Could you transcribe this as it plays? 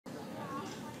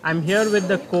I'm here with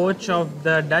the coach of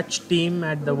the Dutch team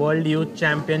at the World Youth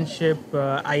Championship.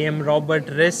 I am Robert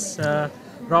Riss.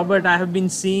 Robert, I have been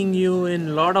seeing you in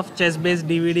a lot of ChessBase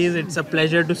DVDs. It's a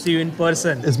pleasure to see you in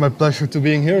person. It's my pleasure to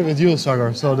being here with you,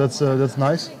 Sagar. So that's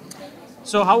nice.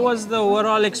 So how was the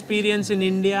overall experience in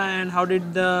India and how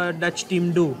did the Dutch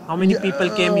team do? How many people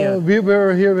came here? We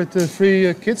were here with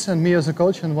three kids and me as a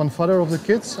coach and one father of the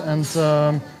kids. And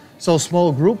so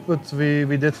small group, but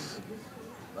we did.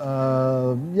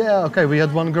 We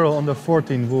had one girl under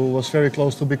 14 who was very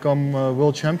close to become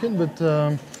world champion, but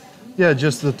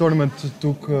just the tournament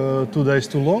took 2 days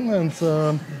too long, and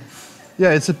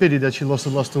it's a pity that she lost the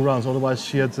last 2 rounds. Otherwise,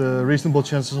 she had reasonable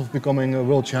chances of becoming a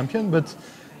world champion. But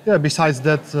besides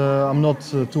that, I'm not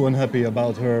too unhappy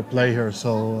about her play here.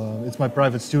 So it's my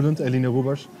private student, Eline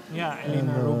Roebers. Yeah,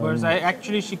 Eline Roebers.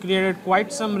 She created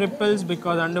quite some ripples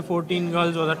because under 14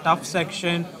 girls was a tough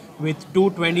section with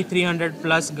 2,300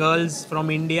 plus girls from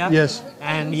India. Yes.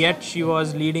 And yet she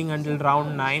was leading until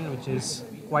round 9, which is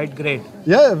quite great.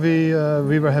 Yeah,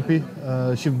 we were happy.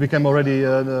 She became already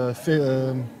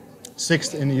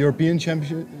 6th in the European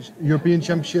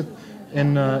Championship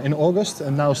in August,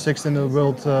 and now 6th in the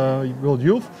World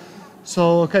Youth.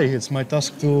 So it's my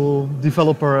task to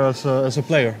develop her as a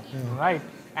player. Yeah. Right.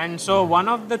 And so one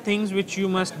of the things which you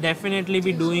must definitely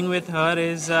be doing with her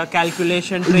is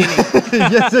calculation training.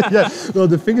 Yes. Well,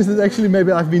 the thing is that actually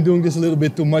maybe I've been doing this a little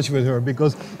bit too much with her,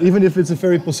 because even if it's a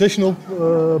very positional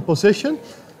position,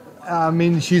 I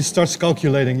mean, she starts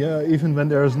calculating, even when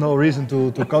there is no reason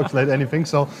to calculate anything.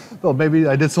 So, well, maybe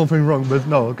I did something wrong, but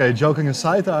no, joking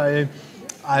aside, I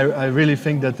really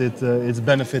think that it's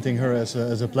benefiting her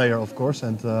as a player, of course.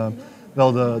 And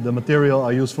the material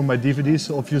I use for my DVDs,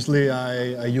 obviously,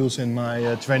 I use in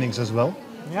my trainings as well.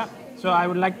 Yeah. So I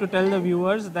would like to tell the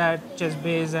viewers that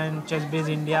ChessBase and ChessBase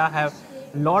India have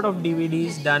a lot of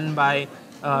DVDs done by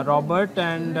Robert,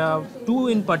 and two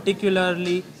in particular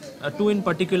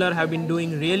have been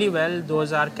doing really well.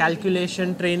 Those are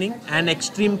calculation training and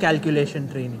extreme calculation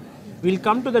training. We'll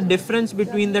come to the difference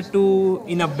between the two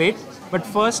in a bit, but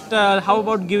first, how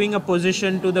about giving a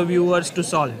position to the viewers to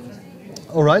solve?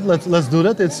 All right, let's do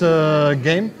that. It's a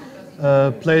game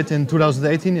played in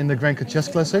 2018 in the Grenke Chess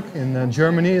Classic in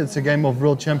Germany. It's a game of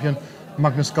world champion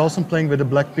Magnus Carlsen playing with the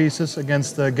black pieces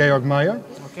against Georg Mayer.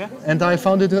 Okay. And I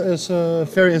found it as a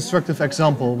very instructive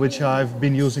example, which I've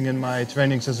been using in my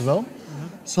trainings as well.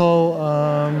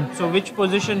 Mm-hmm. So which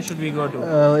position should we go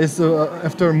to? It's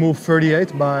after move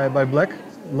 38 by black.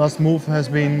 Last move has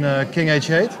been King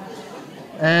H8.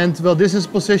 And well, this is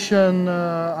position,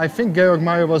 I think Georg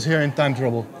Mayer was here in time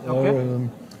trouble,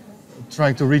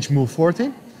 trying to reach move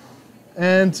 40.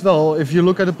 And well, if you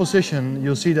look at the position,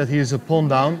 you'll see that he is a pawn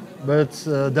down, but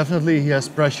definitely he has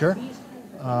pressure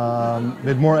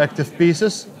with more active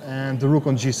pieces, and the rook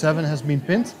on g7 has been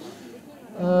pinned.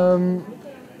 I'm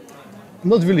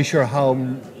not really sure how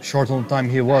short on time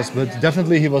he was, but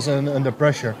definitely he was under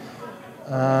pressure.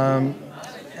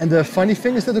 And the funny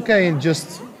thing is that,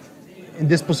 in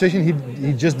this position,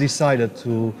 he just decided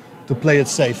to play it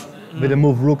safe with a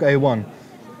move rook a1.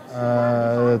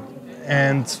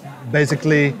 And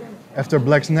basically, after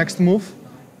black's next move,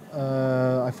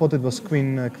 I thought it was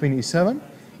queen e7.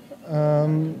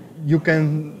 You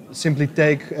can simply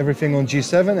take everything on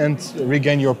g7 and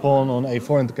regain your pawn on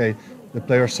a4, and the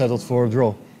player settled for a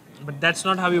draw. But that's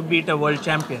not how you beat a world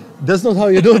champion. That's not how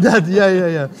you do that,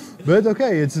 yeah. But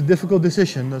it's a difficult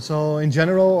decision. So in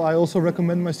general, I also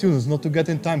recommend my students not to get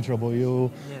in time trouble.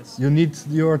 You need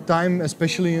your time,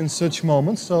 especially in such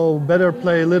moments. So better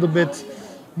play a little bit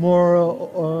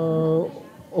more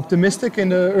optimistic in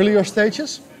the earlier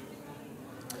stages.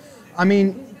 I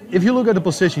mean, if you look at the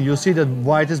position, you'll see that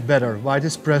white is better. White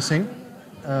is pressing,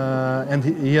 and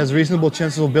he has reasonable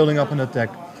chances of building up an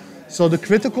attack. So the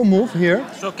critical move here.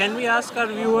 So can we ask our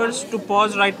viewers to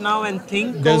pause right now and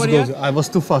think over here? I was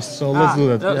too fast, so let's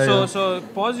do that. So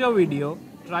pause your video,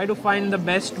 try to find the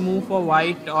best move for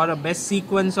white or a best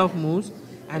sequence of moves,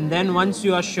 and then once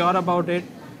you are sure about it,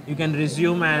 you can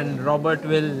resume and Robert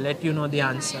will let you know the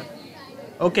answer.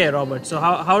 Okay, Robert, so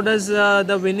how does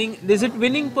the winning, is it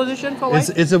winning position for white?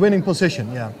 It's a winning position,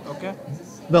 yeah. Okay.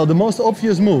 Well, the most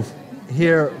obvious move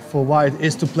here for white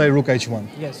is to play rook h1.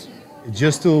 Yes.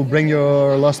 Just to bring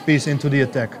your last piece into the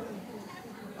attack.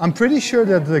 I'm pretty sure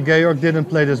that Georg didn't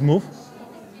play this move,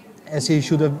 as he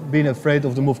should have been afraid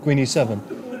of the move queen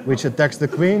e7, which attacks the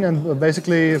queen, and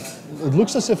basically it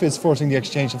looks as if it's forcing the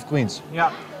exchange of queens.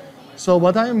 Yeah. So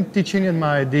what I'm teaching in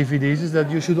my DVDs is that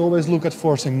you should always look at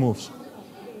forcing moves.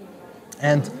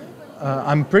 And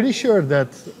I'm pretty sure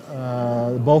that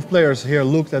both players here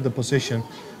looked at the position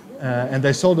and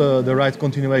they saw the right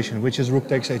continuation, which is rook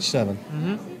takes h7.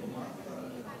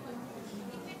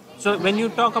 So when you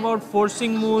talk about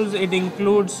forcing moves, it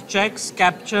includes checks,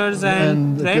 captures,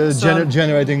 and threats.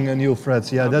 Generating new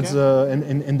threats. Yeah, that's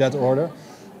in that order.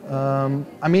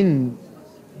 I mean,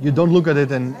 you don't look at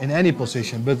it in any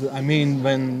position, but I mean,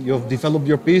 when you've developed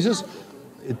your pieces,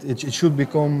 it should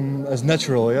become as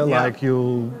natural. Yeah, like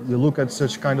you look at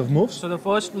such kind of moves. So the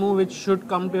first move which should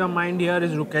come to your mind here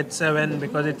is rook h7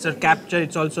 because it's a capture.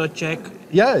 It's also a check.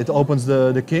 Yeah, it opens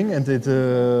the king and it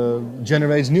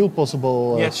generates new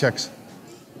possible checks.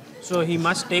 So he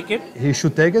must take it? He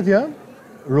should take it, yeah.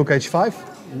 Rook h5,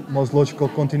 most logical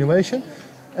continuation.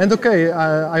 And okay,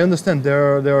 I understand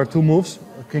there are two moves,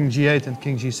 king g8 and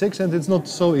king g6, and it's not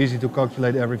so easy to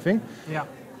calculate everything. Yeah.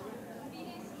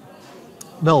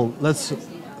 Well, let's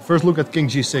first look at king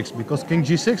g6, because king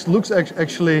g6 looks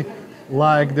actually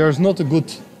like there's not a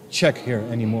good check here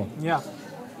anymore. Yeah.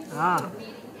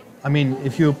 I mean,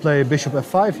 if you play bishop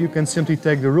f5, you can simply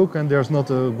take the rook, and there's not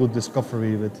a good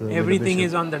discovery with everything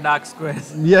is on the dark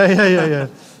squares. Yeah.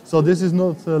 So this is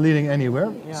not leading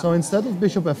anywhere. Yeah. So instead of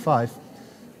bishop f5,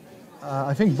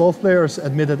 I think both players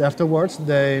admitted afterwards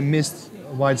they missed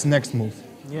white's next move,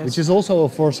 which is also a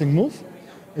forcing move.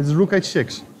 It's rook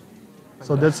h6.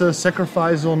 So that's a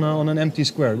sacrifice on an empty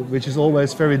square, which is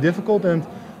always very difficult, and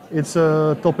it's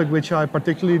a topic which I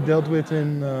particularly dealt with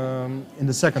in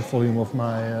the second volume of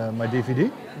my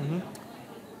DVD,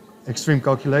 Extreme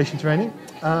Calculation Training.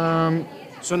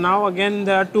 So now again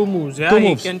there are two moves, yeah?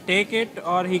 He can take it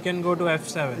or he can go to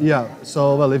f7. Yeah,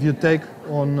 so well, if you take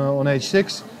on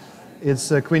h6, it's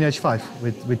queen h5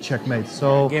 with checkmate.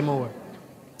 So game over.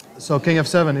 So king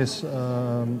f7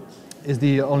 is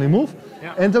the only move.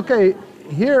 Yeah. And okay,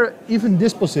 here even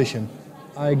this position,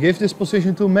 I gave this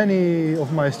position to many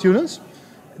of my students.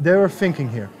 They were thinking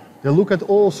here. They look at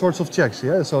all sorts of checks.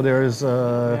 Yeah, so there is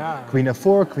queen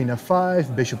f4, queen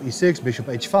f5, bishop e6, bishop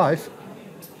h5.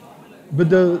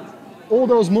 But all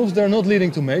those moves, they're not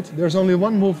leading to mate. There's only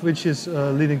one move which is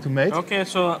leading to mate. Okay,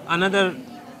 so another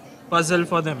puzzle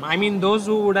for them. I mean, those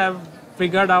who would have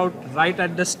figured out right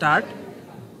at the start,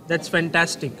 that's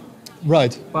fantastic.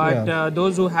 Right. But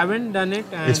those who haven't done it,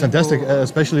 it's fantastic,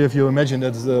 especially if you imagine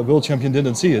that the world champion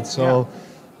didn't see it. So,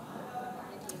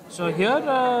 so here,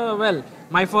 well,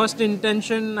 my first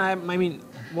intention, I mean,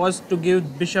 was to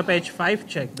give bishop h5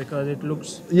 check because it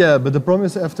looks. Yeah, but the problem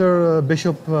is after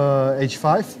bishop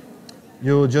h5,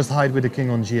 you just hide with the king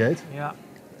on g8. Yeah.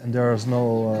 And there's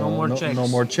no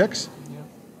more checks.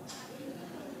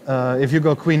 Yeah. If you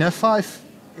go queen f5,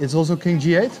 it's also king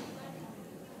g8.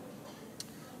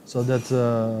 So that,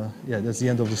 that's the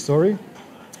end of the story.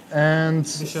 And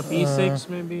bishop e6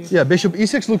 maybe. Yeah, bishop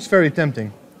e6 looks very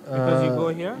tempting. Because you go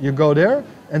here. You go there,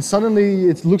 and suddenly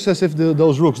it looks as if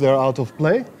those rooks they're out of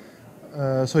play.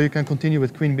 So you can continue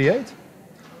with queen b8.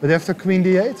 But after queen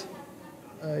d8,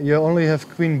 you only have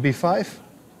queen b5,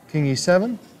 king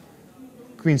e7,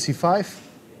 queen c5,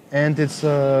 and it's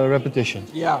a repetition.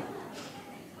 Yeah.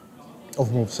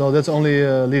 Of moves. So that's only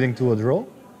leading to a draw.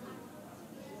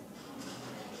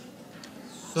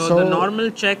 So the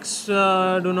normal checks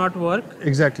do not work?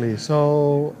 Exactly.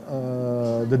 So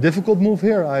the difficult move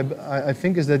here, I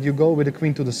think, is that you go with the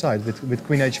queen to the side, with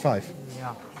queen h5.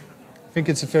 Yeah. I think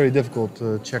it's a very difficult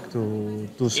check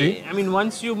to see. I mean,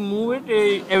 once you move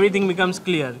it, everything becomes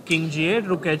clear. King g8,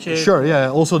 rook h8. Sure, yeah.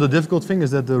 Also, the difficult thing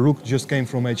is that the rook just came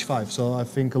from h5. So I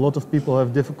think a lot of people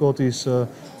have difficulties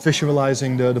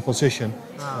visualizing the position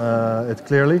it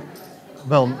clearly.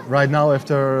 Well, right now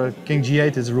after king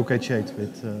g8 is rook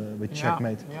h8 with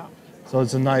checkmate. Yeah. So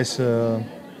it's a nice.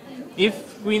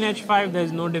 If queen h5,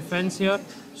 there's no defense here.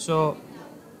 So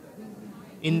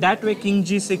in that way, king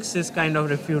g6 is kind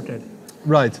of refuted.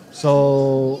 Right.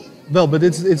 So well, but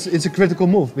it's a critical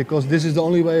move because this is the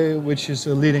only way which is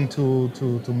leading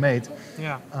to mate.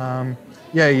 Yeah.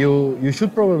 You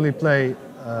should probably play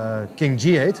king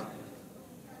g8.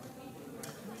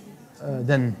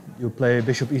 Then you play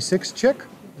bishop e6 check.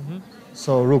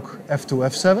 So rook f2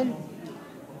 f7.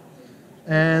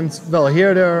 And well,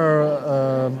 here there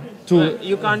are two. Well,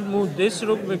 you can't move this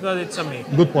rook because it's a mate.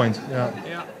 Good point. Yeah.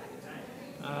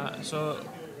 Yeah. So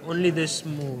only this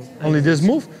move. Only this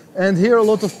move. And here a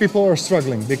lot of people are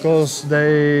struggling because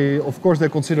they, of course, they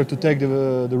consider to take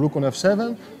the rook on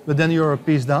f7, but then you're a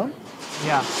piece down.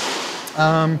 Yeah.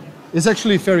 It's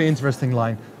actually a very interesting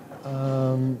line.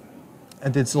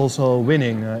 And it's also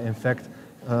winning, in fact.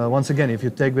 Once again, if you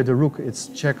take with the rook, it's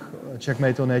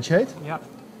checkmate on h8. Yeah.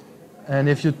 And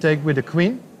if you take with the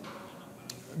queen,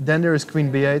 then there is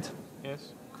queen b8,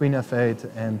 Yes. queen f8,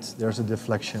 and there's a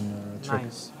deflection trick.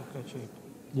 Nice. Okay,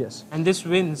 Yes. And this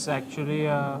wins actually.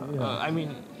 I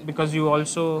mean, because you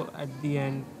also at the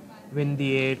end win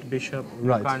the 8 bishop.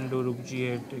 Right. You can't do rook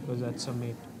g8 because that's a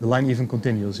mate. The line even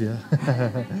continues, yeah.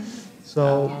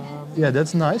 So, yeah,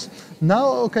 that's nice. Now,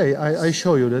 okay, I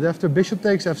show you that after bishop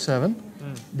takes f7,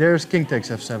 there's king takes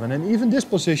f7. And even this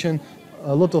position,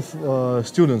 a lot of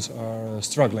students are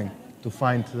struggling to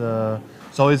find.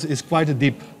 So it's quite a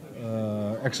deep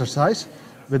exercise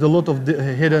with a lot of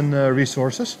hidden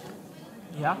resources.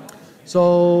 Yeah.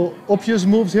 So obvious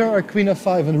moves here are queen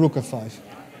f5 and rook f5.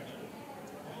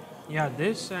 Yeah,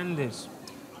 this and this.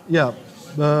 Yeah,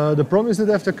 the problem is that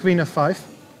after queen f5,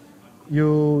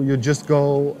 you just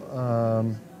go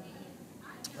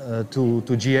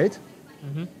to g8,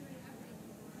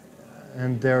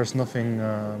 and there's nothing.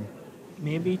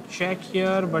 Maybe check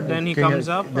here, but then he king comes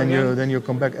up. Then you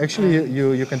come back. Actually,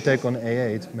 you can take on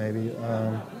a8 maybe.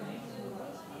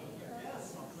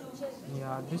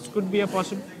 Yeah, this could be a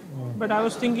possible. But I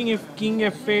was thinking if king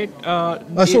f8.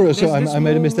 Sorry, does I this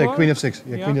made a move mistake. work? Queen f6.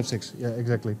 Yeah, Yeah. queen f6. Yeah,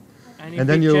 exactly. And, if And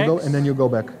then he you checks, go, and then you go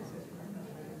back.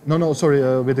 No, sorry.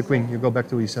 With the queen, you go back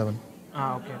to e7.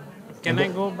 Ah, okay. Can I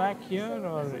go back here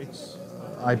or it's?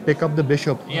 I pick up the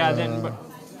bishop. Yeah, then. But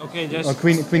okay, just.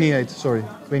 Queen e8. Sorry,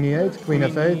 queen e8, queen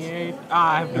f8. E8.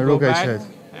 Ah, I have to And go rook back, h8.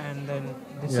 and then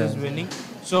this Yeah. is winning.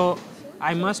 So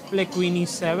I must play queen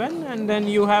e7, and then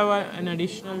you have an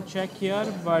additional check here,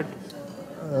 but.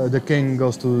 The king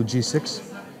goes to g6.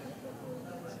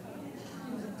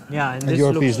 Yeah, and And this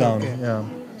your looks piece down. okay. Yeah.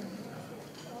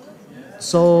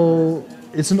 So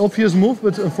it's an obvious move,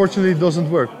 but unfortunately it doesn't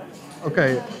work.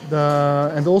 Okay.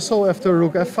 And also after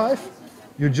rook f5,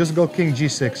 you just go king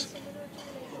g6,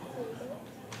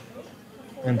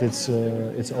 and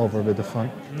it's over with the fun.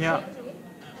 Yeah.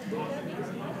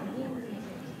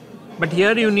 But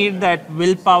here you need that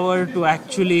willpower to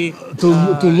actually To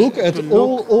look at to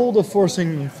look. all the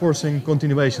forcing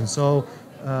continuations. So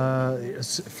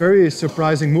it's a very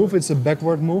surprising move. It's a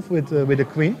backward move with a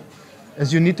queen,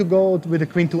 as you need to go with the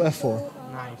queen to f4.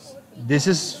 Nice. This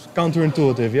is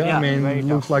counterintuitive, yeah? Yeah, I mean, very it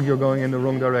looks like you're going in the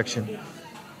wrong direction.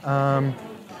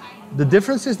 The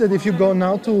difference is that if you go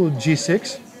now to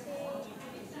g6,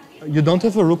 you don't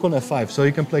have a rook on f5, so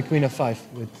you can play queen f5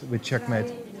 with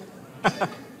checkmate.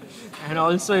 And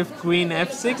also if queen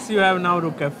f6, you have now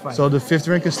rook f5. So the fifth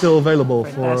rank is still available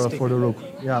Fantastic. for the rook,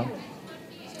 yeah.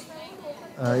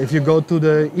 If you go to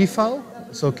the e file,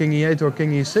 so king e8 or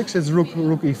king e6, it's rook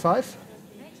e5.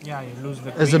 Yeah, you lose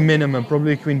the queen. As a minimum,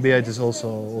 probably queen b8 is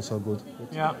also good.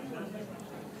 Yeah.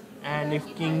 And if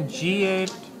king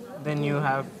g8, then you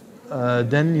have.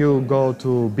 Then you go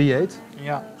to b8.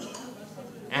 Yeah.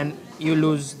 And you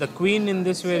lose the queen in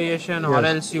this variation, or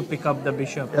Yes. else you pick up the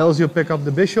bishop. Else you pick up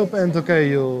the bishop, and okay,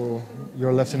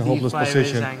 you're left in a hopeless D5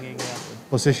 position. is hanging,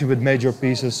 Position with major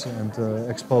pieces and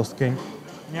exposed king.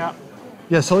 yeah.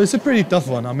 Yeah, so it's a pretty tough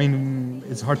one. I mean,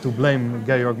 it's hard to blame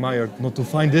Georg Meyer not to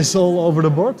find this all over the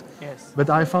board. Yes. But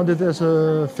I found it as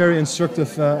a very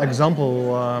instructive example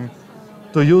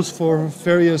to use for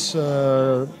various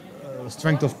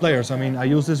strength of players. I mean, I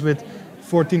use this with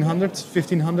 1400,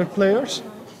 1500 players,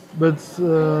 but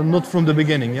not from the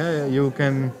beginning. Yeah, you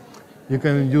can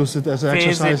use it as an Phase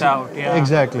exercise. it out, yeah.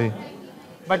 Exactly.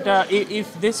 But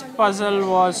if this puzzle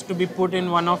was to be put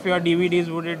in one of your DVDs,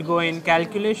 would it go in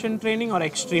calculation training or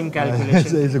extreme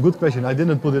calculation? It's a good question. I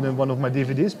didn't put it in one of my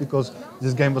DVDs because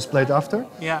this game was played after.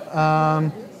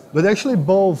 Yeah. But actually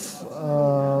both,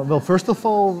 well, first of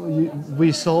all,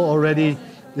 we saw already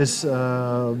this,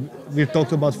 we've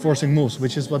talked about forcing moves,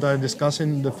 which is what I discussed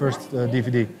in the first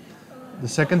DVD. The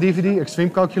second DVD,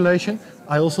 extreme calculation,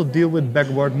 I also deal with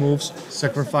backward moves,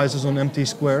 sacrifices on empty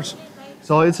squares.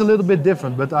 So it's a little bit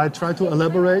different, but I try to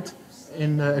elaborate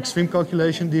in the extreme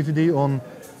calculation DVD on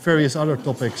various other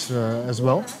topics as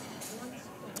well.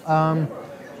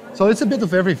 So it's a bit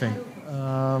of everything.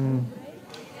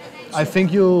 I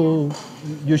think you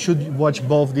should watch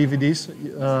both DVDs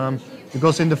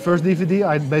because in the first DVD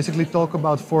I basically talk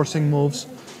about forcing moves,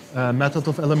 method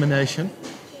of elimination.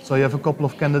 So you have a couple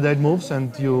of candidate moves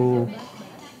and you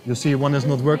see one is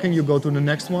not working, you go to the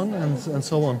next one and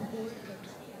so on.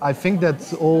 I think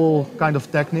that's all kind of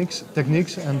techniques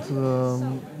and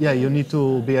yeah, you need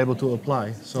to be able to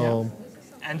apply. So.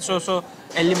 Yeah. And so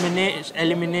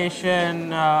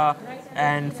elimination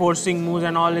and forcing moves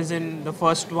and all is in the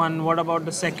first one. What about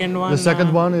the second one? The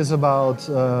second one is about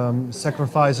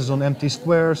sacrifices on empty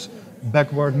squares,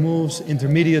 backward moves,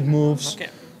 intermediate moves. Okay.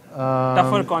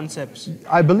 Tougher concepts.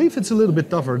 I believe it's a little bit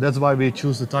tougher. That's why we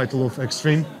choose the title of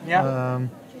extreme. Yeah.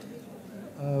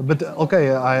 But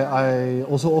okay, I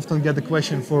also often get the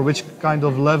question for which kind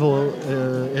of level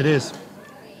it is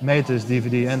made this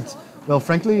DVD, and Well,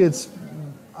 frankly,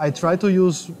 I try to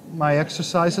use my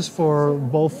exercises for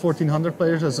both 1400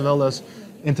 players as well as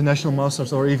international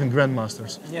masters or even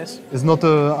grandmasters. Yes. It's not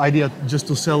the idea just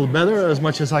to sell better as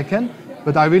much as I can,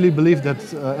 but I really believe that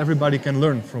everybody can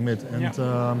learn from it,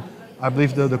 and I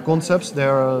believe the concepts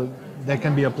they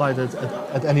can be applied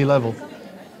at any level.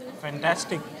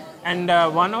 Fantastic. And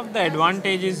one of the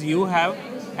advantages you have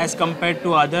as compared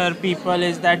to other people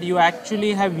is that you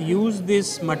actually have used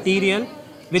this material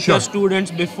with Sure. your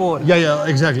students before. Yeah,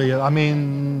 exactly. Yeah. I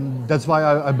mean, that's why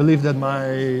I believe that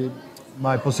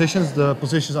my positions, the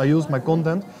positions I use, my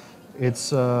content,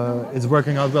 it's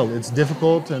working out well. It's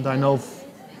difficult, and I know.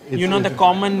 You know the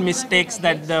common mistakes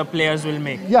that the players will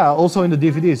make. Yeah, also in the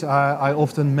DVDs, I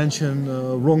often mention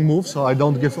wrong moves, so I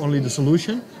don't give only the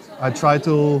solution. I try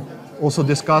to also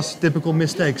discuss typical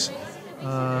mistakes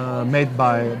made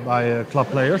by club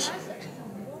players,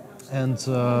 and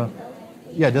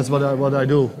yeah, that's what I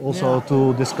do. Also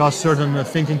to discuss certain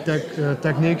thinking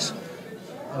techniques,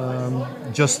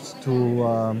 just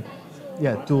to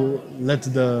to let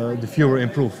the viewer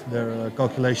improve their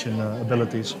calculation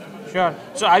abilities. Sure.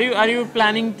 So are you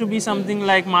planning to be something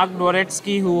like Mark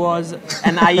Dvoretsky, who was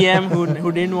an IM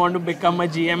who didn't want to become a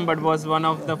GM but was one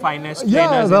of the finest trainers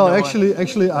Yeah, in well, the world?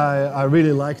 actually, I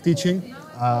really like teaching.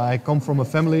 I come from a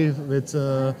family with,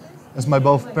 as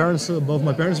both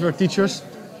my parents were teachers,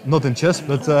 not in chess,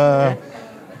 but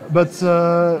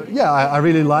yeah, I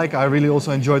really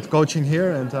also enjoyed coaching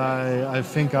here, and I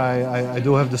think I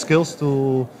do have the skills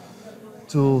to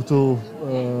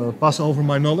pass over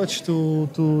my knowledge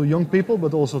to young people,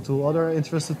 but also to other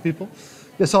interested people.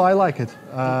 Yeah, so I like it.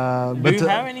 Do you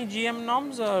have any GM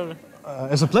noms or?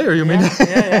 As a player, you mean?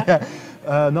 Yeah.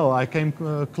 No, I came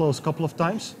close a couple of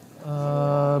times,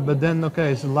 but then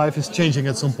okay, so life is changing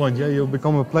at some point. Yeah, you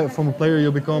become from a player,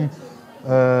 you become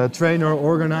trainer,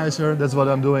 organizer. That's what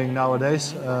I'm doing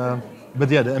nowadays. But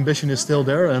yeah, the ambition is still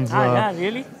there, and Yeah,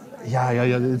 really? Yeah.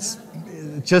 It's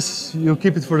just you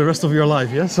keep it for the rest of your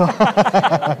life. Yeah, so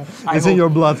it's in your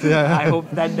blood. Yeah. I hope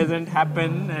that doesn't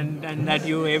happen, and that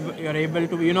you're able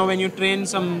to. You know, when you train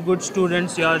some good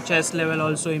students, your chess level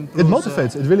also improves. It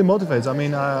motivates. It really motivates. I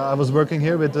mean, I was working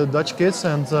here with the Dutch kids,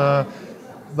 and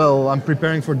well, I'm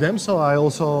preparing for them. So I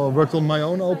also worked on my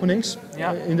own openings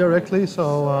indirectly.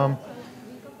 So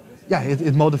yeah,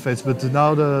 it motivates. But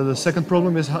now the second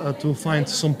problem is to find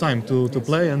some time to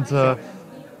play and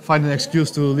find an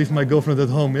excuse to leave my girlfriend at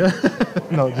home. Yeah.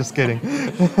 No, just kidding.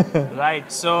 Right.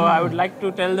 So I would like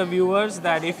to tell the viewers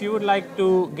that if you would like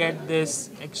to get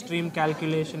this extreme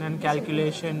calculation and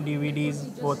calculation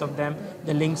DVDs, both of them,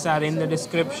 the links are in the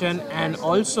description. And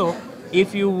also,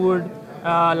 if you would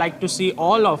like to see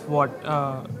all of what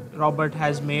Robert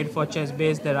has made for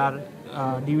ChessBase, there are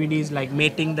DVDs like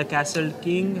Mating the Castle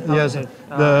King. Yes.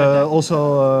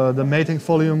 Also the mating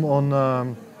volume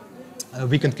on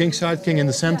weekend king side, king in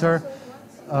the center.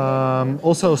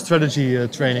 Also strategy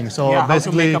training. So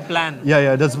basically, how to make a plan.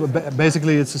 Yeah. That's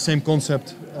basically it's the same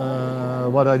concept.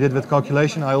 What I did with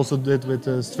calculation, I also did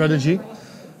with strategy.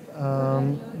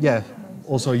 Yeah,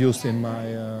 also used in my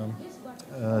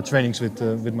trainings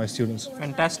with my students.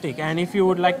 Fantastic. And if you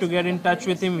would like to get in touch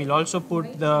with him, we'll also put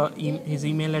his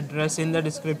email address in the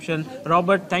description.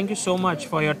 Robert, thank you so much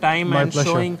for your time My and pleasure.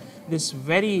 showing this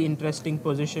very interesting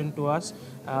position to us.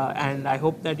 And I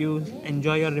hope that you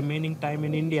enjoy your remaining time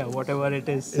in India, whatever it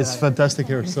is. It's fantastic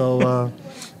here. So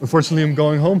unfortunately, I'm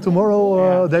going home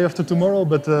tomorrow, day after tomorrow.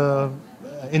 But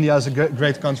India is a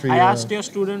great country. I asked your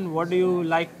student, what do you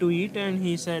like to eat? And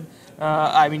he said,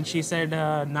 she said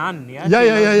naan. Yeah.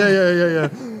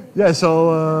 Yeah,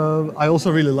 so I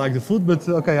also really like the food, but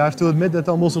okay, I have to admit that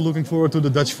I'm also looking forward to the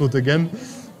Dutch food again,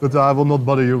 but I will not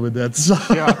bother you with that. So.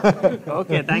 Sure.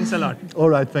 Okay, thanks a lot. All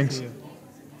right, thanks.